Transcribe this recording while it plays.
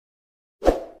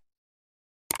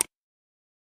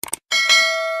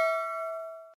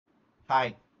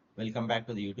Hi, welcome back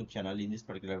to the YouTube channel. In this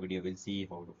particular video, we'll see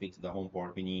how to fix the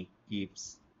HomePod Mini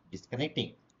keeps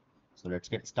disconnecting. So let's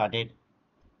get started.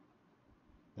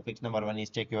 The fix number one is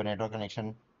check your network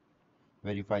connection.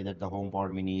 Verify that the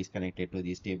HomePod Mini is connected to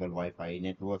the stable Wi-Fi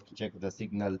network. Check the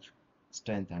signal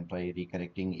strength and try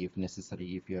reconnecting if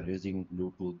necessary. If you are using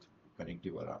Bluetooth to connect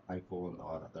your iPhone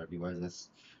or other devices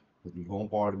to the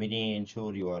HomePod Mini,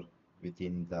 ensure you are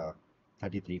within the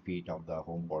 33 feet of the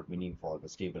HomePod Mini for the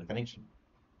stable connection.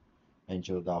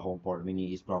 Ensure the HomePod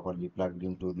Mini is properly plugged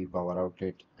into the power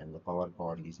outlet and the power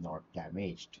cord is not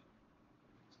damaged.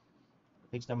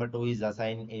 Fix number two is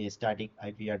assign a static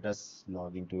IP address.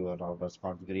 Log into your router's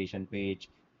configuration page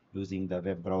using the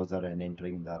web browser and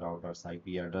entering the router's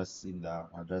IP address in the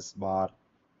address bar.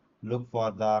 Look for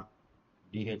the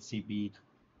DHCP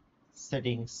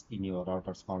settings in your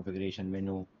router's configuration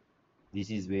menu. This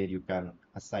is where you can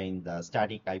assign the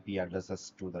static IP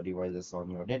addresses to the devices on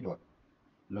your network.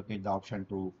 Locate the option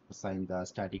to assign the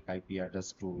static IP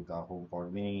address to the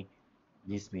HomePod Mini.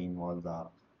 This may involve the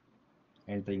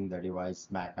entering the device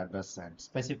MAC address and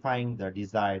specifying the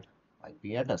desired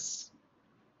IP address.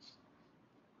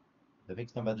 The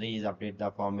fix number three is update the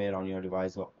firmware on your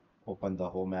device. Open the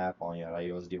Home app on your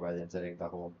iOS device and select the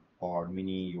HomePod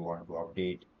Mini you want to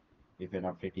update. If an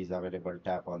update is available,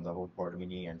 tap on the HomePod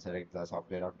Mini and select the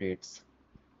software updates.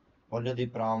 Follow the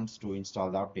prompts to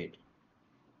install the update.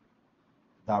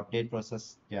 The update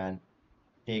process can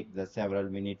take the several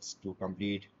minutes to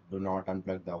complete. Do not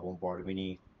unplug the HomePod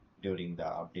Mini during the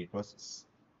update process.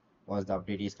 Once the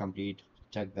update is complete,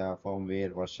 check the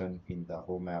firmware version in the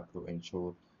Home app to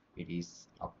ensure it is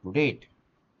up to date.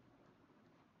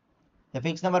 The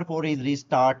fix number four is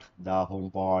restart the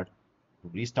HomePod. To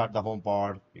restart the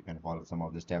HomePod, you can follow some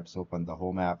of the steps. Open the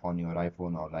Home app on your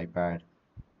iPhone or iPad.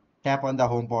 Tap on the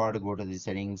HomePod, go to the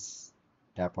settings,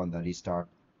 tap on the restart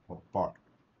HomePod.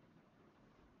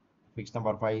 Fix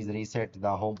number five is reset the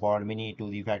HomePod Mini to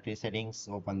the factory settings.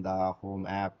 Open the Home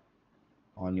app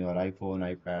on your iPhone,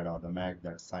 iPad, or the Mac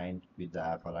that's signed with the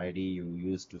Apple ID you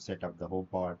used to set up the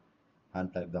HomePod.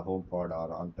 Unplug the HomePod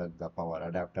or unplug the power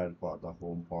adapter for the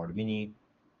HomePod Mini.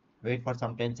 Wait for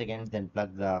some 10 seconds, then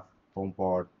plug the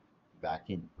HomePod back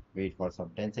in. Wait for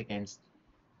some 10 seconds.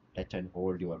 Touch and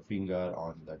hold your finger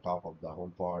on the top of the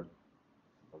HomePod.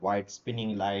 The white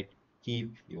spinning light,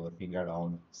 keep your finger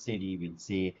down. Siri will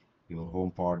say your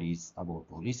HomePod is about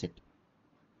to reset.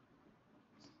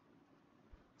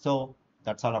 So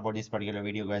that's all about this particular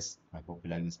video, guys. I hope you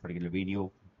like this particular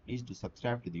video. Please do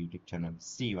subscribe to the YouTube channel.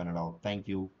 See you and all. Thank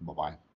you. Bye bye.